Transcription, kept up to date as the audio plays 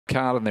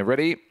card and they're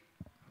ready.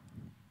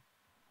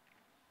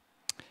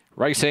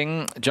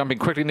 Racing, jumping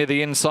quickly near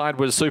the inside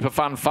was Super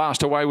Fun.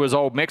 Fast away was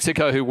Old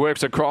Mexico, who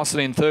works across,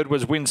 and in third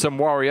was Winsome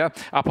Warrior.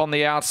 Up on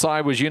the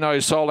outside was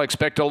Soul.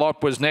 Expect a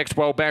Lot was next.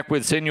 Well back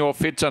with Senior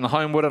Fitz and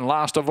Homewood, and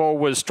last of all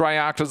was Stray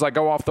Arc as they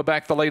go off the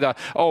back. The leader,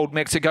 Old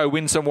Mexico.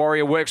 Winsome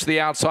Warrior works to the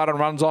outside and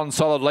runs on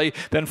solidly.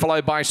 Then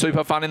followed by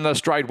Super Fun in the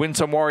straight.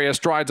 Winsome Warrior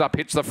strides up,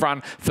 hits the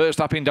front.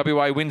 First up in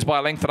WA, wins by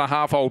a length and a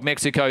half. Old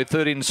Mexico.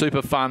 Third in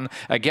Super Fun.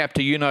 A gap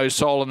to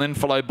Soul, and then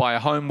followed by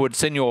Homewood,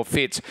 Senior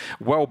Fitz.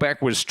 Well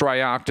back was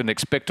Stray Arc and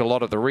Expect a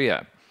Lot at the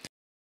rear.